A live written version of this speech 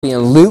In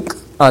Luke,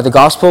 the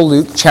Gospel of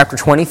Luke, chapter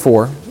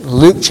 24.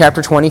 Luke,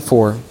 chapter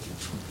 24.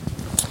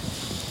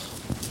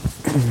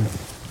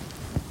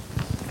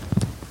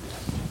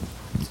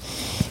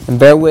 And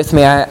bear with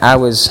me,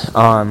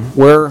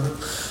 we're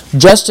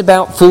just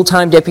about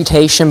full-time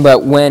deputation,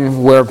 but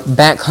when we're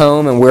back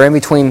home and we're in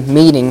between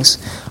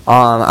meetings,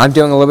 I'm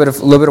doing a little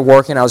bit of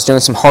working. I was doing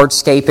some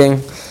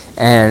hardscaping,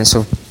 and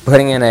so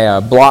putting in a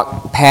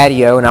block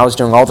patio, and I was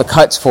doing all the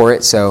cuts for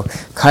it, so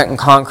cutting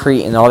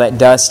concrete and all that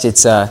dust,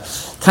 it's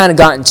kind of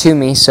gotten to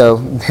me, so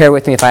bear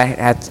with me if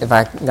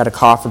I got a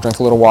cough or drink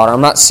a little water.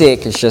 I'm not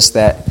sick, it's just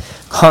that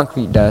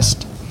concrete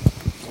dust.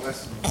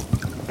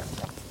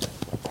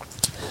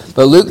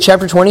 But Luke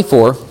chapter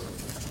 24,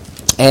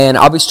 and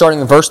I'll be starting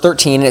in verse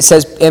 13, and it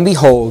says, "And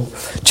behold,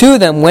 two of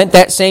them went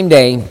that same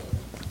day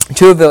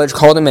to a village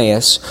called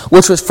Emmaus,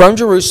 which was from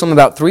Jerusalem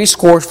about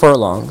 80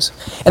 furlongs.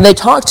 And they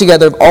talked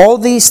together of all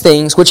these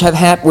things which had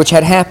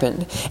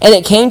happened. And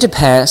it came to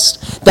pass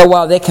that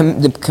while they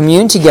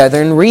communed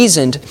together and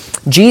reasoned,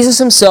 Jesus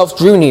himself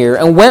drew near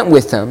and went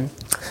with them.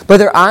 But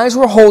their eyes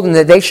were holden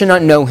that they should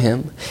not know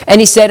him.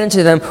 And he said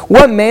unto them,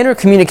 What manner of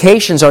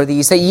communications are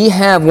these that ye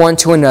have one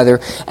to another,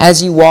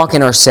 as ye walk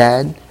and are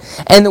sad?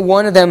 And the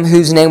one of them,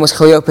 whose name was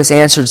Cleopas,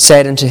 answered,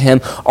 said unto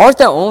him, Art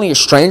thou only a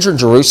stranger in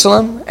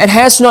Jerusalem, and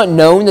hast not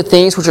known the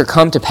things which are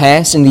come to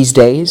pass in these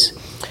days?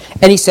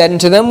 And he said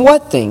unto them,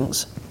 What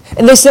things?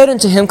 And they said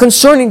unto him,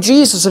 Concerning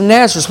Jesus of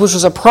Nazareth, which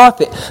was a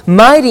prophet,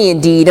 mighty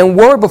indeed, and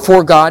word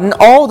before God and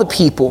all the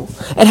people,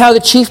 and how the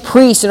chief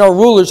priests and our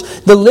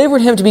rulers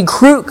delivered him to be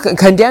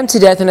condemned to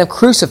death and have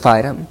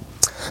crucified him.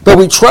 But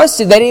we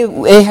trusted that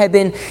it had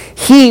been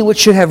he which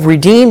should have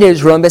redeemed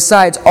Israel. And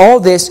besides all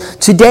this,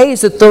 today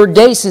is the third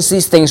day since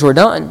these things were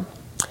done.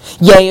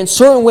 Yea, and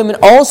certain women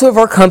also of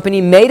our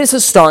company made us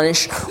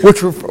astonished,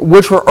 which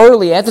were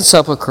early at the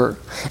sepulchre.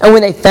 And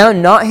when they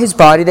found not his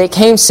body, they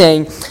came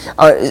saying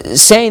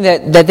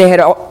that they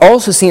had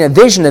also seen a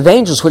vision of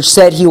angels, which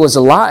said he was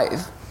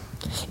alive.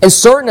 And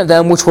certain of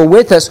them which were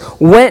with us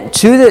went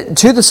to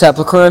the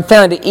sepulchre and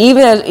found it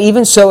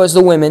even so as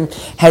the women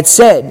had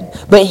said,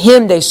 but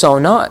him they saw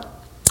not.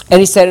 And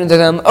he said unto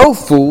them, O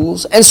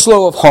fools, and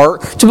slow of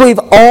heart, to believe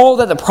all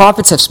that the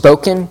prophets have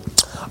spoken.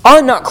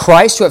 Ought not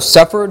Christ to have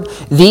suffered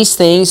these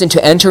things and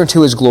to enter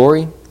into his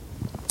glory?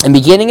 And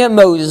beginning at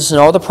Moses and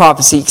all the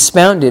prophets, he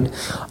expounded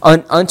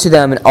unto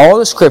them in all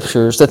the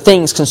scriptures the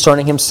things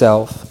concerning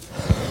himself.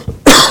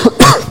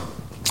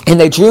 And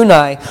they drew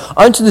nigh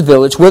unto the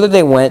village whither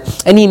they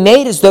went, and he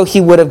made as though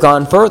he would have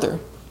gone further.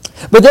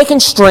 But they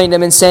constrained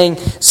him, and saying,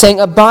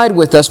 Abide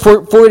with us,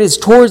 for it is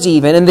towards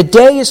even, and the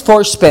day is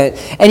far spent.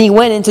 And he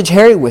went in to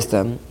tarry with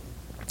them.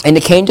 And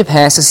it came to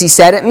pass, as he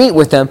sat at meat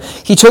with them,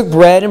 he took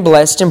bread and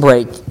blessed and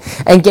brake,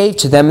 and gave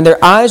to them, and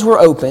their eyes were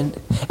opened,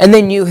 and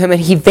they knew him, and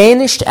he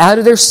vanished out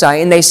of their sight.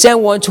 And they said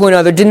one to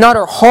another, Did not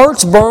our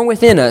hearts burn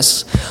within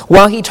us,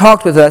 while he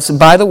talked with us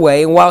by the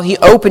way, and while he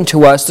opened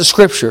to us the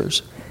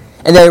Scriptures?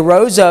 And they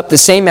rose up the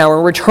same hour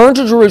and returned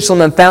to Jerusalem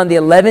and found the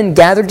 11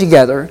 gathered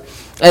together,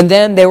 and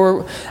them that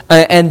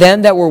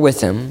were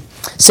with him,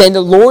 saying,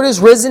 The Lord is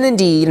risen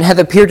indeed, and hath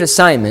appeared to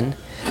Simon.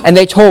 And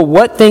they told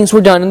what things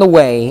were done in the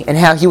way, and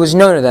how he was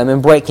known to them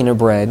in breaking of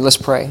bread. Let's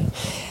pray.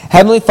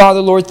 Heavenly Father,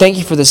 Lord, thank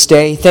you for this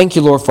day. Thank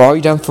you, Lord, for all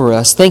you've done for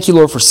us. Thank you,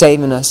 Lord, for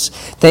saving us.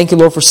 Thank you,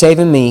 Lord, for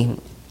saving me.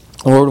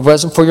 Lord, if it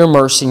wasn't for your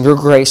mercy and your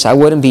grace, I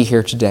wouldn't be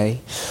here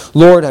today.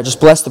 Lord, I just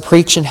bless the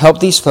preaching. Help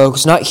these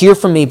folks not hear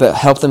from me, but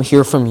help them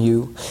hear from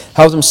you.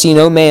 Help them see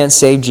no man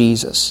save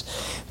Jesus.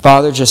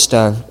 Father,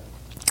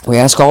 we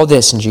ask all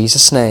this in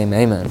Jesus' name.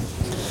 Amen.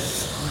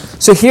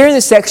 So here in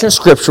this section of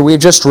Scripture we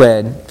have just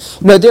read,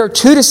 there are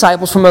two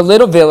disciples from a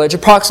little village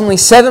approximately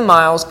 7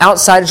 miles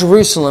outside of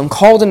Jerusalem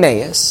called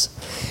Emmaus.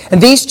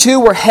 And these two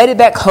were headed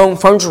back home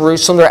from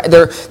Jerusalem.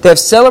 They have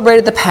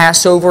celebrated the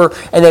Passover,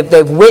 and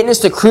they've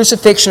witnessed the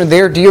crucifixion of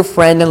their dear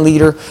friend and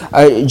leader,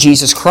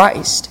 Jesus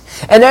Christ.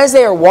 And as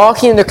they are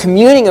walking and they're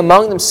communing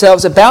among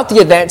themselves about the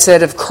events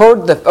that have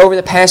occurred over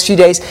the past few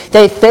days,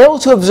 they fail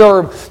to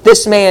observe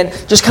this man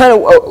just kind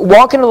of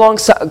walking along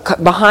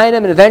behind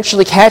them and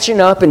eventually catching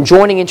up and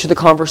joining into the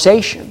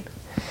conversation.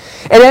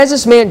 And as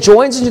this man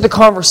joins into the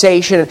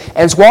conversation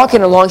and is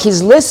walking along,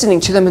 he's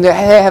listening to them, and they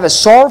have a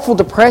sorrowful,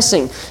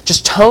 depressing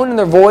just tone in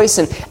their voice.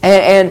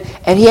 And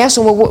he asks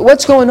them, well,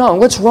 what's going on?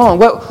 What's wrong?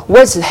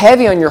 What's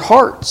heavy on your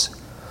hearts?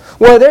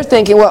 Well, they're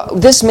thinking,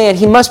 this man,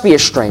 he must be a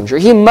stranger.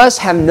 He must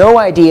have no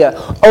idea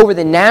over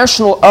the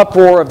national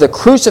uproar of the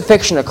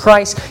crucifixion of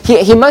Christ.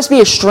 He must be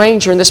a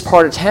stranger in this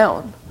part of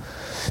town.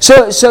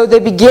 So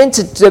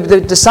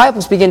the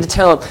disciples begin to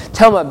tell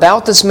him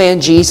about this man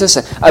Jesus,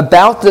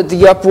 about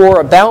the uproar,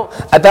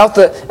 about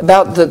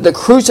the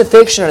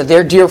crucifixion of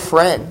their dear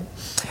friend,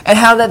 and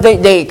how that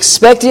they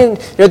expected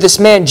this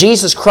man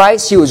Jesus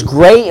Christ. He was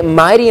great and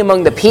mighty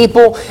among the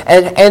people,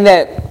 and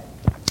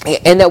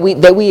that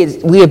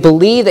we had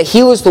believed that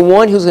he was the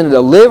one who was going to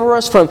deliver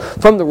us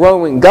from the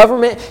Roman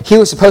government. He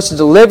was supposed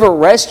to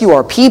rescue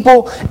our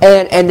people,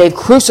 and they've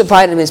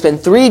crucified him. It's been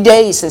 3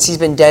 days since he's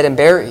been dead and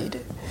buried.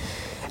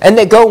 And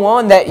they go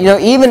on that,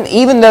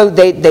 even though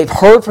they've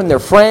heard from their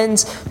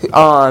friends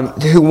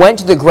who went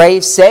to the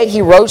grave, say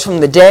he rose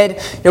from the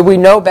dead, we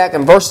know back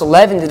in verse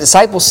 11, the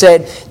disciples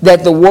said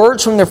that the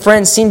words from their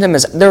friends seemed to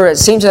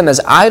them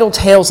as idle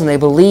tales, and they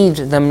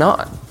believed them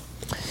not.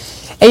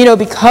 And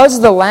because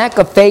of the lack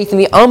of faith and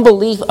the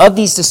unbelief of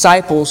these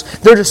disciples,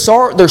 their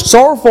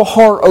sorrowful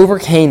heart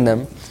overcame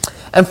them.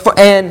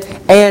 And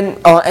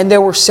they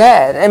were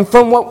sad. And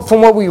from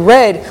what we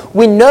read,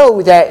 we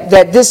know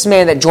that this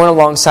man that joined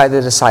alongside the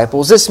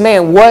disciples, this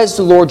man was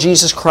the Lord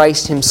Jesus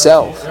Christ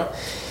himself.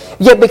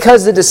 Yet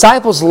because the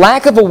disciples'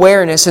 lack of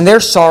awareness and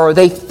their sorrow,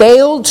 they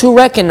failed to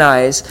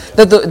recognize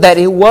that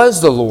it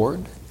was the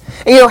Lord.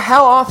 And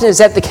how often is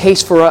that the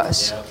case for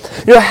us?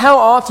 How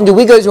often do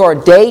we go through our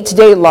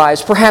day-to-day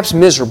lives, perhaps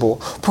miserable,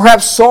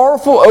 perhaps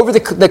sorrowful over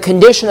the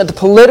condition of the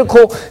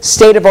political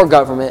state of our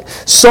government,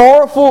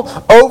 sorrowful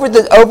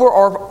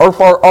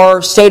over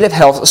our state of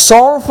health,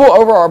 sorrowful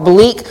over our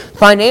bleak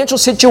financial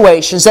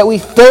situations, that we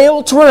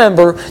fail to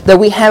remember that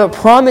we have a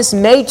promise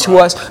made to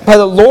us by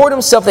the Lord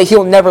Himself that He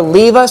will never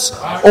leave us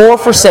or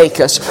forsake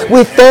us.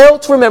 We fail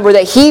to remember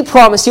that He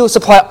promised He will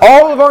supply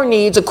all of our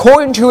needs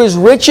according to His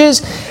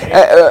riches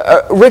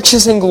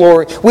and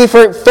glory. We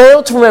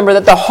fail to remember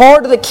that the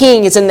heart of the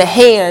King is in the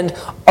hand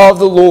of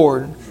the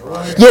Lord.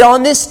 Yet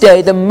on this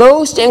day, the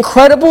most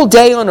incredible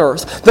day on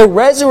earth, the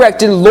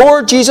resurrected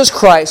Lord Jesus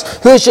Christ,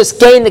 who has just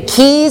gained the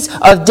keys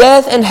of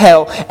death and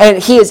hell, and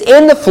He is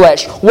in the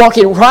flesh,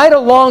 walking right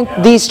along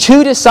these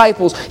two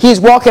disciples. He's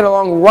walking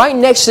along right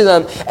next to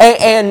them,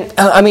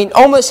 and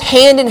almost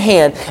hand in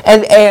hand,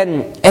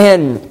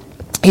 and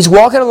He's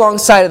walking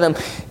alongside of them.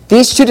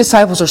 These two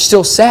disciples are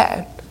still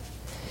sad.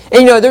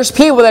 And there's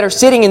people that are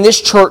sitting in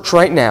this church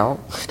right now.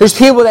 There's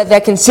people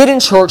that can sit in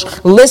church,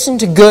 listen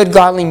to good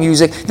godly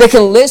music. They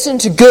can listen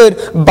to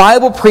good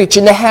Bible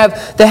preaching. They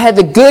have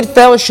the good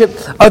fellowship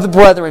of the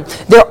brethren.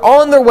 They're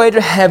on their way to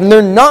heaven.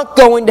 They're not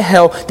going to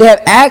hell. They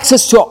have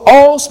access to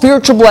all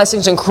spiritual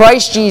blessings in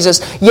Christ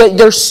Jesus, yet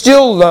they're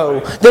still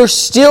low. They're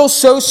still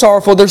so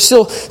sorrowful. They're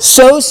still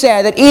so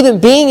sad that even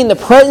being in the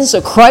presence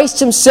of Christ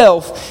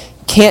Himself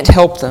can't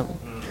help them.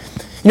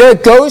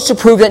 It goes to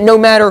prove that no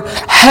matter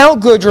how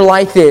good your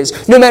life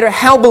is, no matter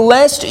how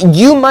blessed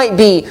you might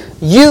be,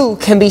 you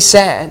can be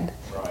sad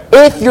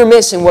if you're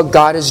missing what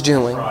God is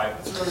doing.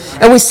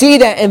 And we see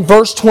that in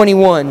verse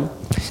 21.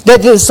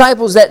 That the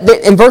disciples,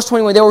 in verse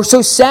 21, they were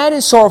so sad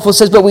and sorrowful, it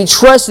says, but we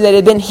trusted that it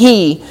had been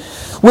He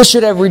which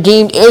should have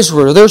redeemed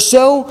Israel. They're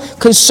so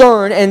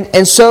concerned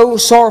and so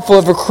sorrowful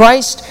over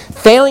Christ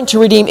failing to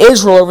redeem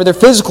Israel over their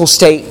physical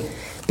state,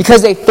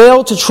 because they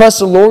failed to trust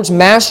the Lord's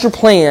master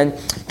plan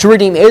to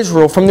redeem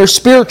Israel from their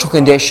spiritual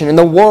condition and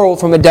the world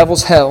from the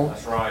devil's hell.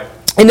 That's right.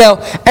 And now,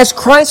 as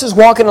Christ was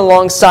walking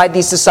alongside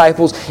these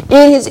disciples,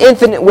 in His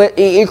infinite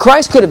wisdom,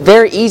 Christ could have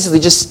very easily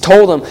just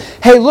told them,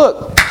 hey,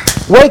 look,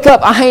 wake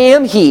up, I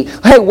am He.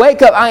 Hey,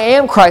 wake up, I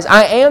am Christ.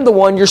 I am the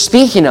one you're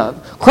speaking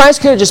of.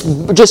 Christ could have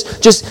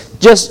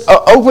just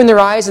opened their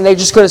eyes, and they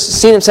just could have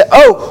seen Him and said,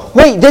 oh,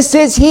 wait, this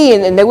is He.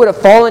 And they would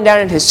have fallen down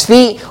at His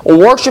feet,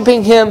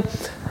 worshiping Him.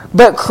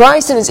 But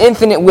Christ in His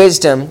infinite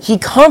wisdom, He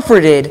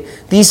comforted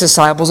these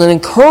disciples and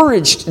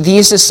encouraged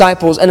these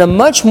disciples in a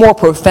much more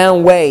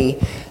profound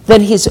way than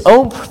His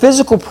own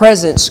physical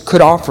presence could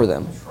offer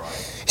them.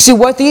 See,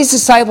 what these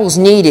disciples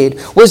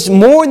needed was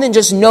more than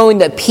just knowing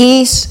the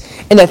peace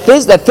and the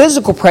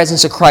physical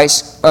presence of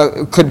Christ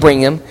could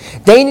bring them.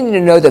 They needed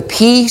to know the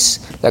peace,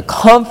 the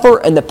comfort,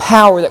 and the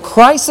power that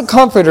Christ the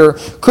Comforter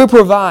could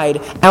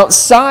provide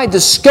outside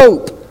the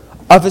scope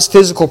of His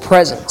physical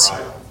presence.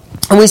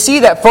 And we see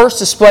that first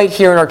displayed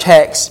here in our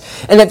text,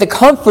 and that the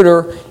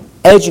Comforter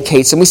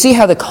educates them. We see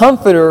how the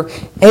Comforter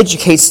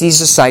educates these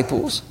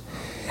disciples.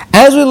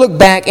 As we look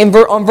back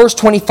on verse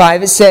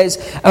 25, it says,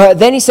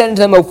 then He said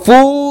unto them, O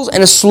fools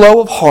and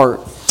slow of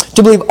heart,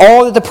 to believe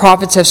all that the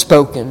prophets have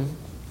spoken.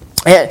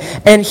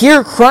 And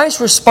here Christ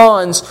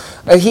responds,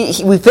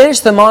 we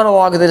finished the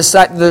monologue that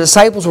the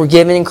disciples were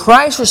given, and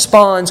Christ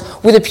responds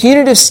with a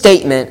punitive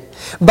statement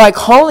by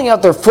calling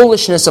out their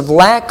foolishness of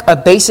lack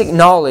of basic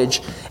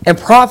knowledge and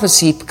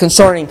prophecy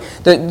concerning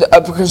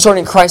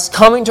Christ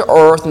coming to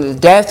earth and the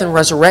death and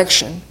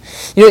resurrection.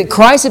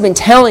 Christ had been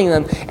telling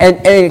them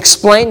and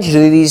explaining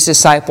to these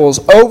disciples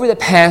over the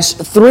past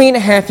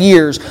 3.5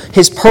 years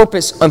His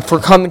purpose for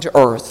coming to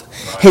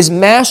earth, His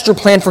master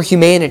plan for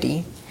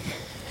humanity.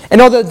 And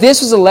although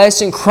this was a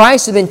lesson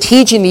Christ had been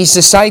teaching these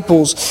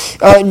disciples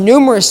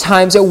numerous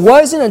times, it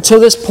wasn't until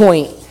this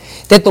point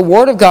that the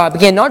Word of God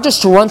began not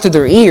just to run through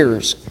their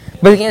ears,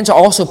 but began to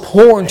also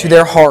pour into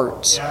their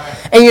hearts.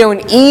 And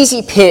an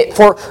easy pit,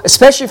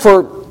 especially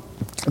for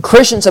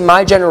Christians of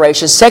my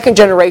generation, second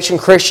generation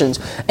Christians,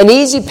 an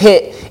easy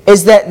pit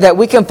is that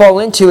we can fall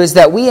into is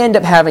that we end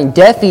up having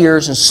deaf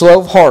ears and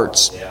slow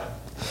hearts.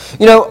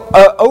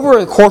 Over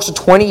the course of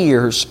 20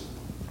 years,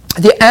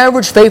 the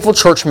average faithful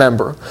church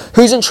member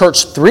who's in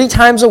church 3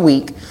 times a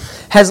week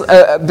has,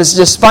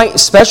 despite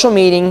special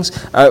meetings,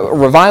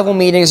 revival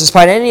meetings,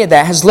 despite any of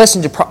that, has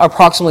listened to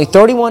approximately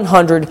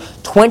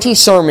 3,120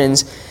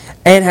 sermons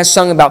and has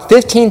sung about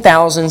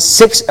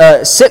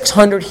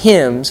 15,600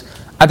 hymns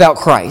about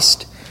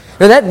Christ.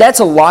 Now that's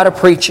a lot of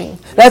preaching.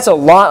 That's a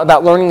lot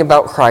about learning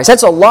about Christ.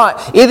 That's a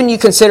lot. Even you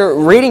consider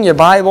reading your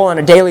Bible on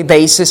a daily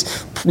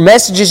basis,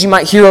 messages you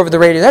might hear over the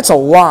radio. That's a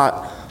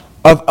lot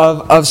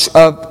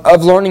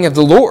of learning of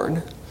the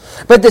Lord.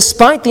 But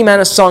despite the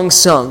amount of songs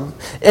sung,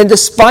 and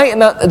despite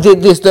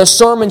the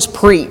sermons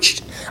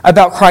preached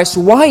about Christ,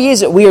 why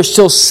is it we are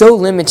still so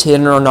limited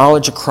in our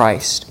knowledge of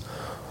Christ?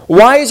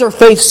 Why is our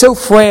faith so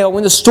frail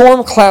when the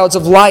storm clouds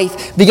of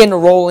life begin to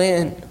roll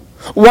in?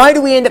 Why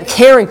do we end up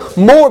caring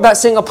more about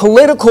seeing a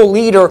political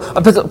leader,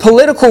 a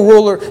political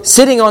ruler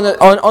sitting on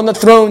the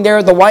throne there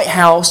at the White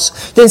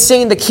House than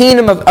seeing the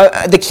kingdom of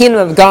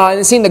God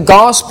and seeing the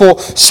gospel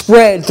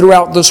spread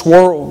throughout this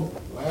world?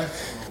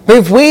 But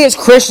if we as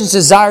Christians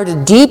desire to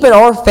deepen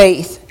our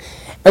faith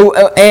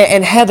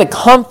and have the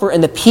comfort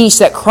and the peace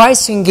that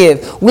Christ can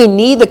give, we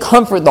need the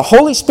comfort the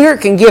Holy Spirit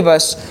can give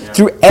us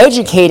through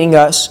educating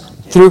us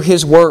through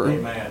His Word.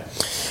 Amen.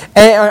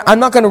 And I'm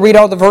not going to read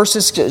all the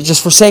verses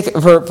just for sake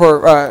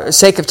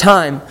of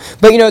time.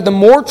 But the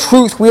more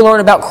truth we learn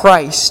about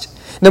Christ,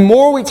 the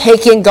more we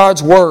take in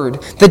God's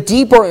Word, the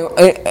deeper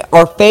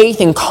our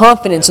faith and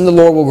confidence in the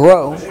Lord will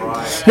grow.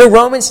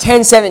 Romans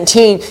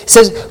 10:17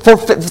 says,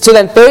 "So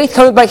then faith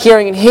comes by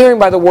hearing, and hearing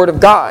by the Word of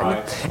God."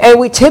 And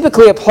we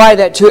typically apply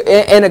that to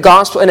in a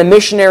gospel, in a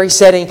missionary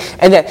setting,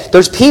 and that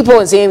there's people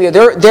in Zambia,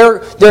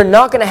 they're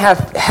not going to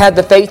have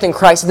the faith in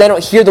Christ if they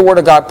don't hear the Word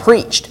of God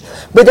preached.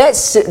 But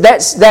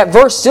that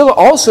verse still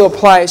also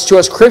applies to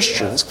us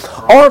Christians.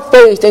 Our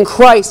faith in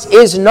Christ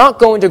is not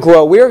going to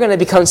grow. We are going to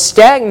become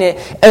stagnant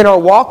in our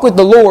walk with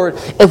the Lord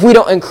if we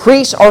don't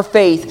increase our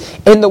faith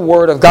in the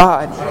Word of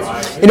God.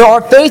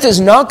 Our faith is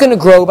not going to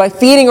grow by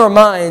feeding our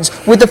minds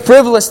with the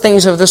frivolous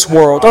things of this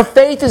world. Our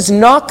faith is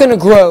not going to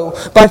grow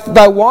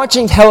by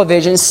watching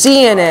television,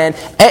 CNN,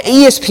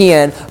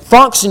 ESPN,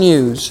 Fox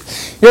News.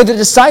 The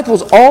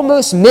disciples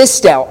almost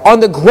missed out on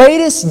the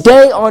greatest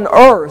day on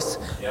earth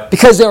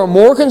because they were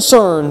more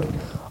concerned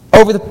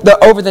over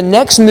the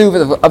next move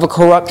of a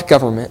corrupt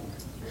government.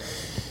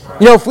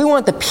 If we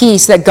want the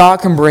peace that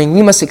God can bring,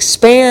 we must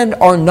expand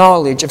our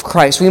knowledge of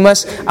Christ. We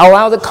must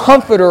allow the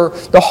Comforter,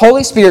 the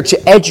Holy Spirit, to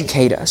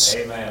educate us.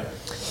 Amen.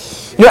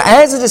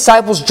 As the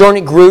disciples' journey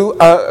grew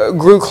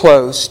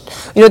close,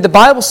 the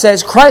Bible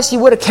says Christ, He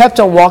would have kept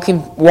on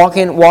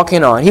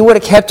walking on. He would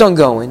have kept on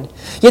going.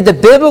 Yet the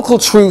biblical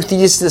truth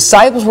these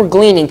disciples were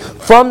gleaning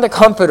from the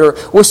Comforter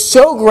was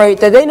so great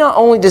that they not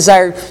only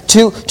desired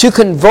to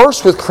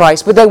converse with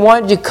Christ, but they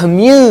wanted to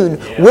commune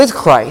with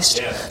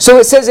Christ. So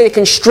it says they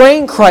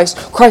constrained Christ.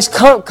 Christ,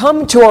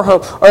 come into our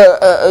home.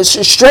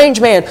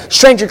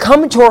 Stranger,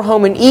 come into our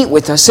home and eat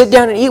with us. Sit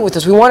down and eat with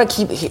us. We want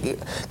to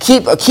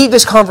keep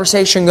this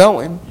conversation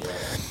going.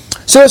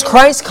 So as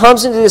Christ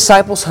comes into the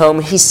disciples' home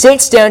and He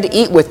sits down to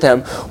eat with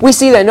them, we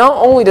see that not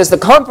only does the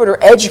Comforter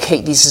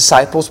educate these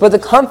disciples, but the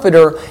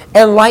Comforter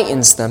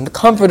enlightens them. The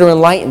Comforter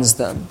enlightens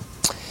them.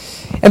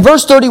 In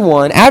verse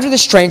 31, after the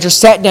stranger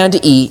sat down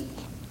to eat,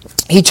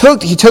 he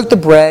took the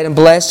bread and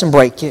blessed and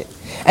brake it.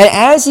 And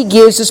as He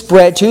gives this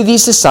bread to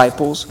these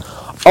disciples,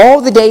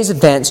 all the day's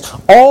events,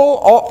 all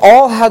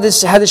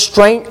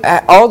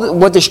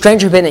what the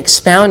stranger had been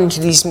expounding to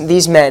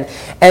these men,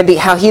 and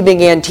how he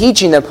began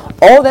teaching them,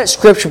 all that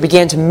Scripture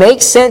began to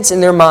make sense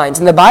in their minds.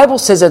 And the Bible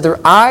says that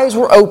their eyes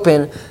were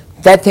open,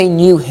 that they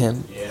knew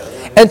Him.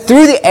 And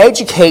through the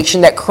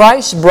education that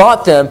Christ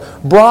brought them,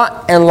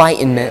 brought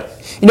enlightenment.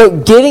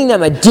 Giving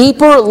them a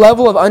deeper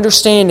level of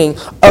understanding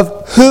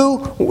of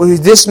who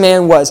this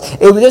man was.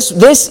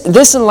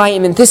 This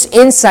enlightenment, this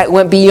insight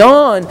went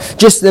beyond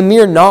just the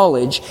mere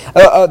knowledge,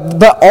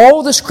 but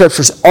all the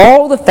Scriptures,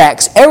 all the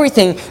facts,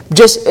 everything.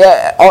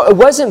 It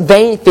wasn't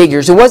vain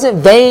figures. It wasn't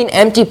vain,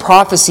 empty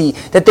prophecy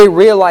that they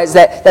realized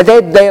that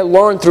they had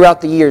learned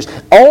throughout the years.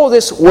 All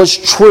this was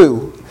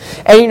true.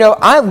 And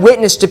I've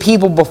witnessed to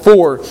people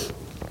before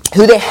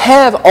who they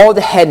have all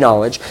the head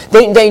knowledge.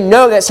 They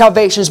know that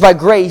salvation is by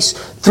grace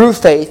through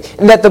faith,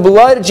 and that the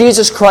blood of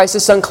Jesus Christ,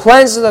 His Son,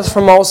 cleanses us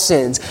from all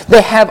sins.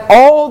 They have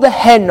all the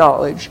head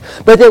knowledge,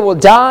 but they will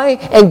die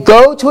and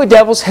go to a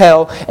devil's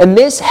hell and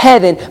miss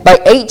heaven by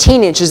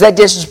 18 inches, that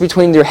distance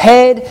between their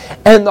head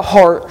and the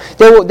heart.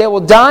 They will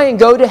die and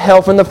go to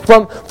hell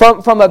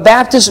from a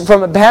Baptist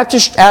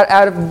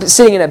out of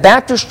sitting in a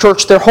Baptist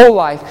church their whole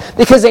life,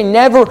 because they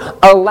never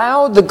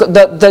allowed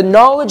the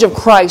knowledge of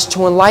Christ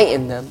to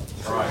enlighten them.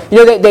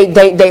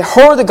 They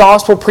heard the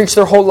gospel preached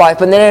their whole life,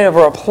 but they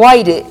never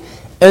applied it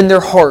in their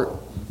heart.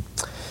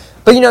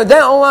 But that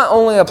not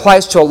only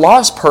applies to a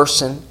lost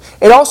person,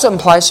 it also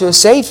applies to a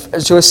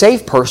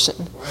saved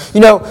person.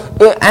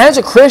 As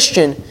a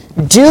Christian,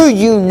 do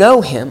you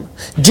know Him?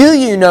 Do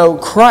you know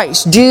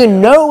Christ? Do you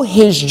know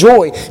His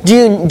joy? Do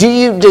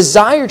you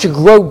desire to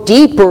grow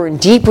deeper and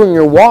deeper in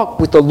your walk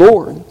with the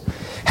Lord?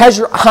 Has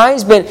your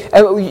eyes been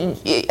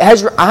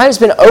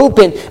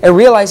open and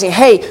realizing,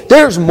 hey,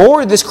 there's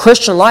more to this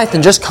Christian life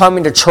than just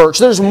coming to church.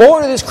 There's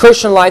more to this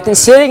Christian life than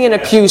sitting in a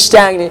pew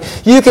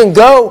stagnant. You can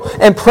go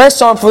and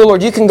press on for the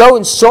Lord. You can go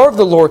and serve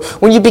the Lord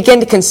when you begin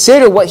to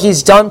consider what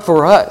He's done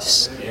for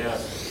us.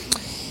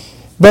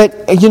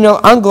 But,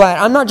 I'm glad.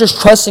 I'm not just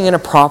trusting in a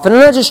prophet. I'm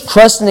not just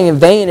trusting in a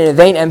vain,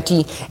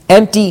 empty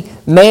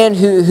man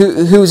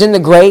who's in the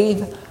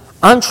grave.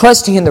 I'm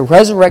trusting in the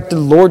resurrected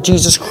Lord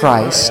Jesus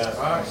Christ.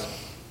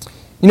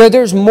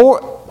 There's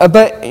more,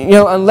 but,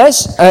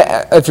 unless,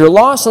 if you're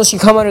lost, unless you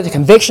come under the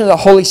conviction of the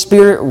Holy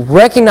Spirit,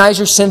 recognize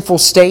your sinful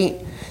state,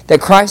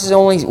 that Christ is the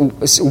only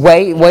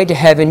way to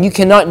heaven, you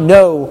cannot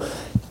know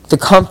the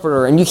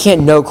Comforter, and you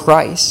can't know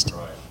Christ.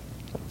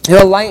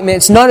 Enlightenment,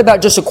 it's not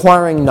about just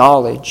acquiring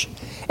knowledge.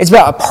 It's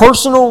about a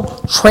personal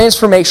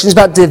transformation. It's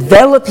about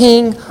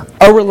developing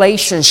a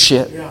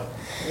relationship.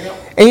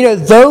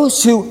 And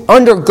those who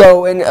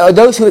undergo and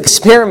those who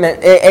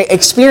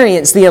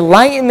experience the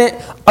enlightenment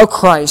of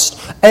Christ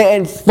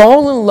and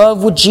fall in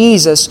love with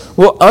Jesus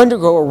will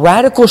undergo a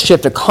radical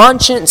shift of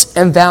conscience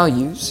and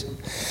values.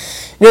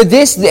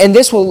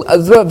 This will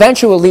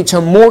eventually lead to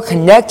a more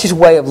connected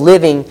way of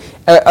living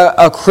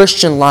a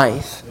Christian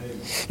life.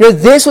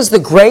 This was the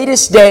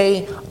greatest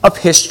day of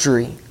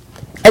history.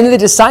 And the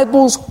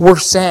disciples were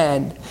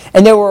sad,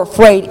 and they were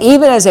afraid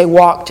even as they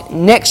walked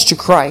next to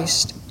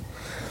Christ.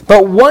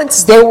 But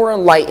once they were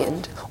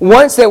enlightened,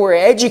 once they were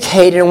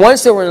educated, and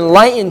once they were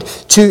enlightened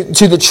to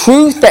the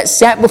truth that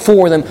sat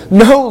before them,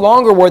 no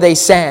longer were they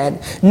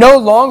sad, no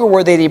longer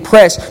were they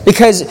depressed,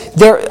 because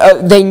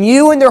they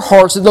knew in their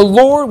hearts that the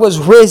Lord was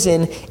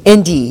risen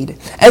indeed.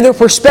 And their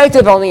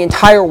perspective on the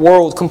entire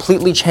world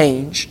completely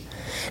changed.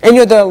 And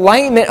the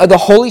enlightenment of the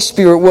Holy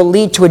Spirit will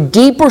lead to a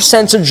deeper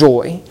sense of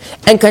joy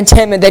and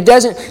contentment that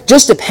doesn't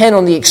just depend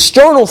on the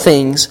external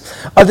things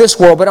of this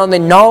world, but on the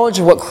knowledge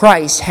of what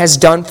Christ has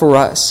done for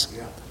us.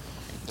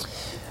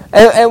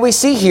 And we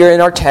see here in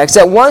our text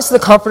that once the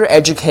Comforter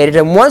educated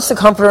and once the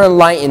Comforter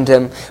enlightened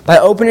them by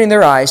opening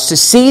their eyes to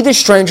see the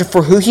stranger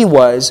for who he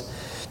was,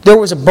 there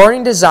was a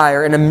burning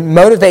desire and a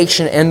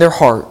motivation in their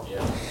heart.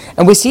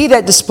 And we see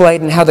that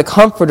displayed in how the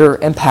Comforter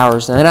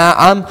empowers them. And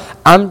I'm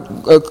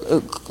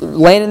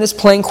landing this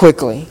plane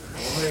quickly.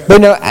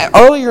 But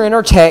earlier in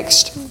our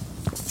text,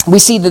 we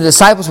see the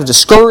disciples were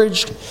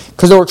discouraged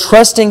because they were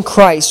trusting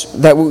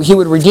Christ that He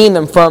would redeem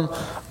them from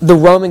the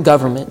Roman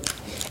government.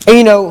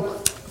 And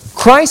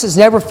Christ has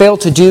never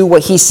failed to do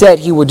what He said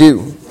He would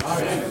do.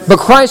 But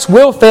Christ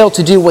will fail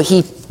to do what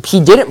He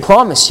didn't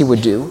promise He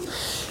would do.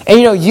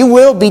 And you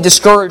will be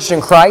discouraged in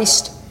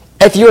Christ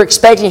if you're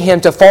expecting Him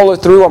to follow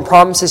through on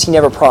promises He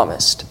never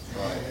promised.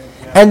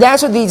 And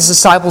that's what these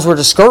disciples were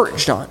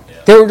discouraged on.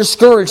 They were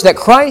discouraged that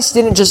Christ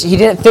didn't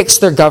fix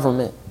their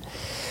government.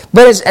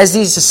 But as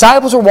these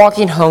disciples were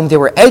walking home, they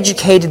were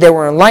educated, they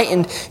were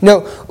enlightened.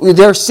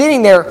 They're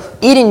sitting there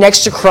eating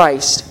next to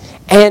Christ.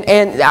 And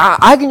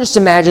I can just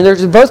imagine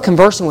they're both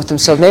conversing with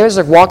themselves. Maybe as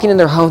they're walking in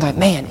their home, like,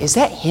 man, is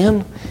that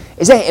Him?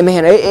 Is that,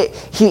 man,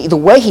 the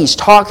way He's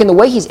talking, the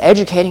way He's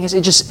educating us,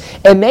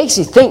 it makes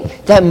you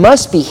think that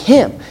must be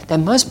Him. That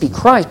must be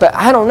Christ. But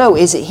I don't know.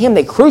 Is it Him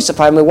they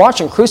crucified? We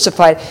watch Him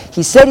crucified.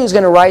 He said He was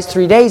going to rise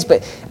 3 days,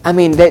 but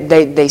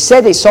they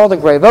said they saw the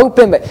grave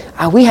open,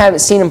 but we haven't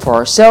seen Him for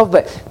ourselves.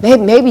 But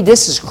maybe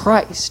this is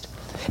Christ.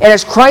 And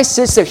as Christ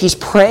sits there, He's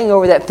praying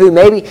over that food.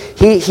 Maybe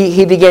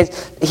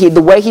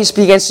the way He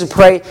begins to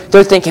pray,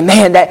 they're thinking,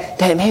 man,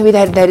 maybe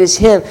that is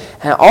Him.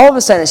 And all of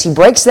a sudden, as He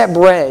breaks that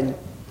bread,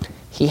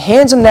 He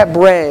hands them that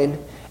bread,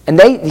 and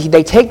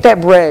they take that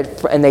bread,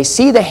 and they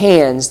see the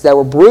hands that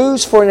were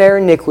bruised for their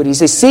iniquities.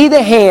 They see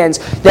the hands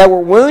that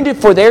were wounded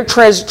for their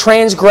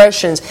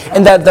transgressions,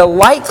 and that the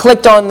light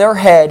clicked on their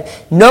head.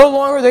 No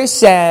longer are they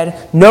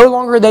sad, no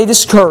longer are they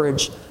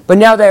discouraged, but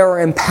now they are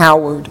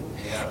empowered.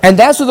 And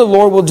that's what the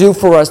Lord will do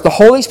for us. The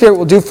Holy Spirit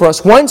will do for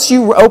us. Once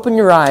you open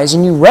your eyes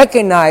and you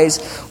recognize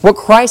what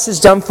Christ has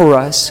done for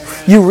us,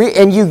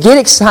 and you get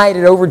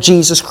excited over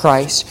Jesus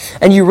Christ,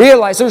 and you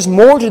realize there's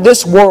more to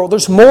this world,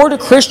 there's more to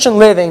Christian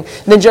living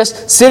than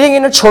just sitting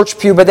in a church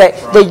pew, but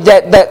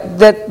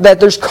that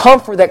there's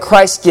comfort that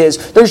Christ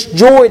gives, there's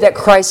joy that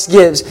Christ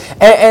gives,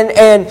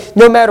 and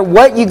no matter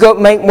what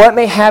what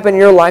may happen in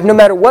your life, no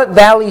matter what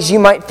valleys you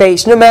might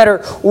face, no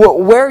matter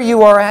where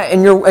you are at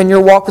in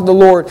your walk with the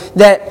Lord,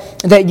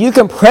 that you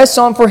can press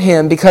on for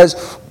Him because,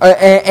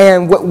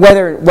 and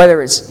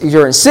whether it's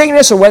you're in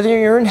sickness or whether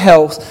you're in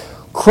health,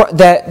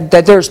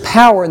 that there's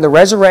power in the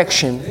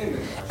resurrection,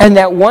 and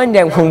that one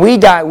day when we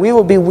die, we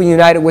will be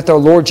united with our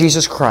Lord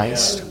Jesus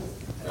Christ.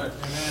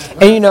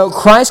 And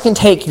Christ can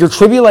take your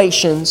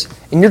tribulations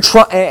and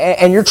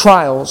your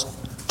trials,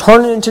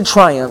 turn it into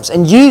triumphs,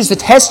 and use the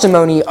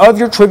testimony of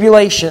your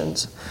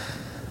tribulations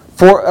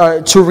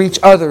to reach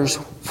others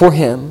for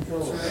Him.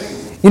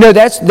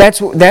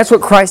 That's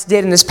what Christ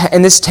did in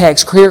this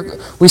text. Here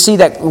we see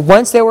that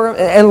once they were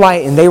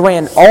enlightened, they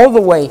ran all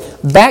the way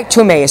back to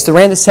Emmaus. They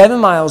ran the 7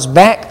 miles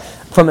back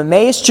from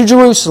Emmaus to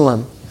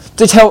Jerusalem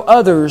to tell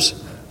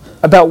others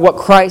about what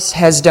Christ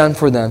has done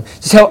for them.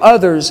 To tell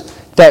others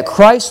that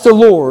Christ the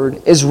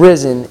Lord is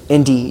risen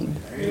indeed.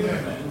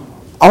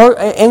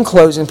 In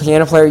closing,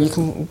 piano player, you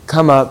can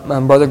come up.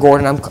 Brother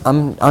Gordon,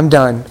 I'm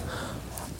done.